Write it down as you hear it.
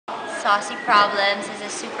Saucy Problems is a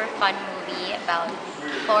super fun movie about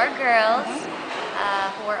four girls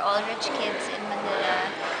who are all rich kids in Manila.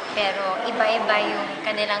 Pero iba-iba yung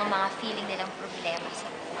kanilang mga feeling nilang problema sa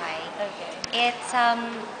buhay. Okay.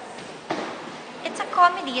 It's a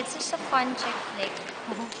comedy. It's just a fun chick flick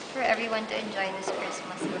for everyone to enjoy this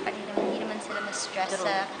Christmas. Hindi naman sila ma-stress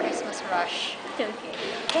sa Christmas rush. Okay.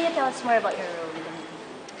 Can you tell us more about your role in the movie?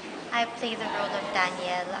 I play the role of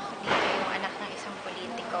Danielle. Ako dito yung anak ng isang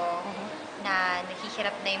politiko na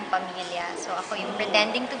naghihirap na yung pamilya. So ako yung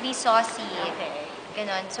pretending to be Sosy. Okay.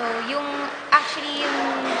 Ganon. So actually yung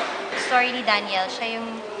story ni Danielle, siya yung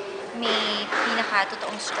may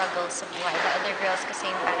pinaka-totoong struggle sa buhay. The other girls kasi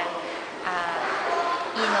yung parang,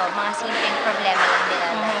 mga simpleng problema lang nila.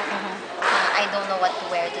 Like, I don't know what to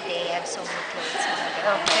wear today. I have so many clothes. Mga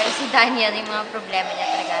ganun. Pero si Danielle, yung mga problema niya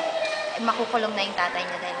talaga, makukulong na yung tatay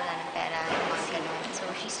niya dahil wala ng pera. Yung mga ganun. So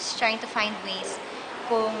she's just trying to find ways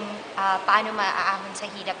kung paano maaahon sa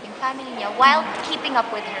hirap yung family niya while keeping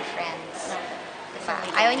up with her friends. Diba?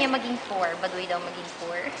 Ayaw niya maging poor, baduy daw maging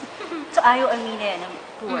poor. So ayaw aminin ng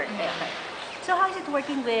poor. Okay. So how is it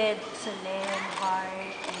working with Solen,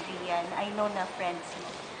 Hart, and Rian? I know na friends mo.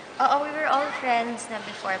 Oo, we were all friends na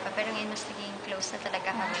before pa, pero ngayon mas naging close na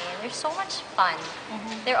talaga kami. They're so much fun.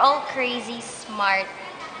 They're all crazy, smart,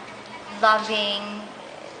 loving,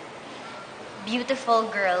 beautiful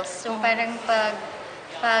girls. So parang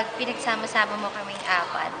pag pinagsama-sama mo kaming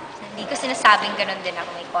apat, hindi ko sinasabing ganun din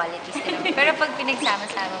ako, may qualities din ako. Pero pag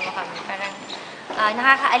pinagsama-sama mo kami, parang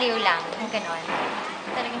nakakaaliw lang, ganun.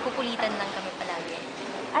 Talagang kukulitan lang kami palagi.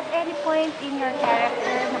 At any point in your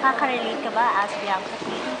character, nakaka-relate ka ba as Bianca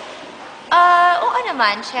King? Oo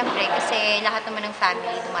naman, syempre, kasi lahat naman ng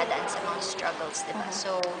family dumadaan sa mga struggles, diba?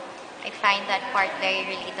 So, I find that part very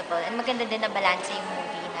relatable. And maganda din na balance yung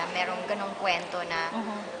movie na merong ganong kwento na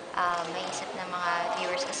maisip ng mga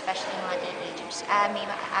viewers, especially mga teenagers. May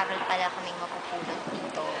aral pala kaming mapupulot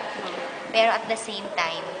dito. Pero at the same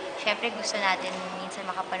time, syempre gusto natin minsan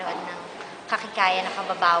makapanood ng kakikaya na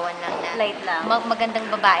kababawan lang na Light lang. magandang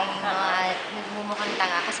babaeng mga nagmumukhang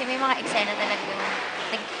tanga. Kasi may mga eksena talagang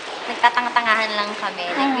nagtatanga-tangahan lang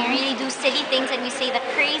kami. Like, we really do silly things and we say the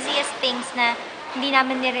craziest things na hindi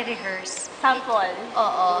namin nire-rehearse. Sample.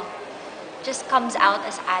 Oo. Just comes out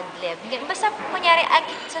as ad-lib. Basta, kunyari,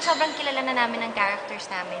 sa sobrang kilala na namin ng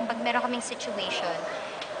characters namin, pag meron kaming situation,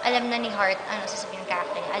 alam na ni Hart ano sasabihin ng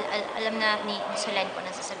character niya. Alam na ni Solen ko na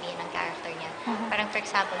sasabihin ng character niya. Parang for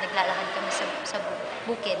example, naglalakad kami sa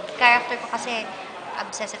bukid. Character ko kasi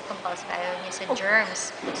obsessive compulsive, ayaw niya sa germs.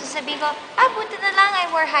 So sasabihin ko, buti na lang I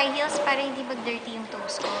wore high heels para hindi mag-dirty yung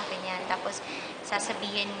toes ko, ganyan. Tapos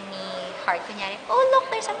sasabihin ni Hart, kunyari, oh look,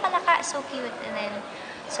 there's a palaka, so cute. And then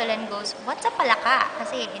Solen goes, what's a palaka?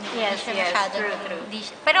 Kasi hindi siya masyado. True.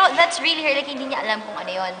 Pero that's really her, like hindi niya alam kung ano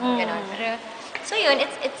yun. Ganon. Pero, so yun,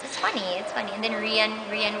 it's funny. It's funny. And then Rian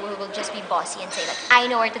will just be bossy and say like, I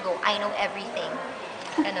know where to go. I know everything.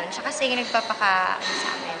 Ganon. Siya kasi yung nagpapaka sa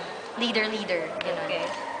amin. Leader. Ganon. Okay.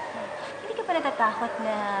 Hindi ka pa natatakot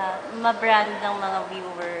na ma-brand ng mga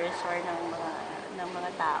viewers or ng mga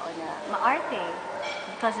tao na maarte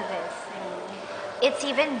because of this? It's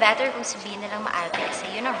even better kung sabihin nilang maarte kasi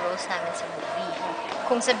yun ang roles namin sa movie.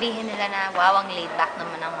 Kung sabihin nila na, wow, ang laid back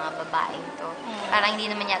naman ang mga babaeng to. Parang hindi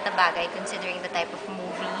naman yata bagay considering the type of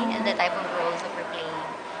movie and the type of roles that we're playing.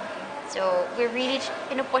 So, we're really,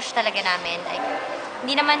 pinupush talaga namin. Like,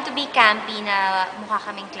 hindi naman to be campy na mukha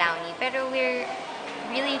kaming clowny, pero we're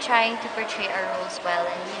really trying to portray our roles well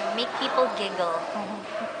and, make people giggle.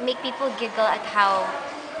 Make people giggle at how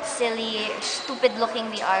silly, stupid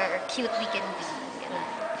looking we are, or cute we can be.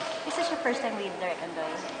 Is this your first time with Derek Andoy?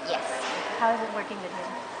 Yes. How is it working with him?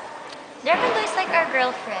 Derek Andoy is like our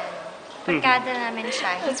girlfriend. Pagkada namin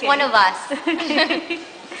siya. He's one of us.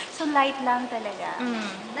 So light lang talaga.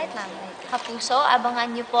 Light lang. Kapuso,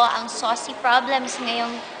 abangan niyo po ang Saucy Problems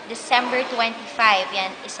ngayong December 25.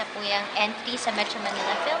 Yan, isa po yung entry sa Metro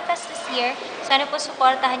Manila Film Fest this year. Sana po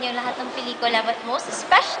supportahan niyo lahat ng pelikula, but most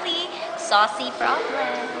especially, Saucy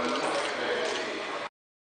Problems.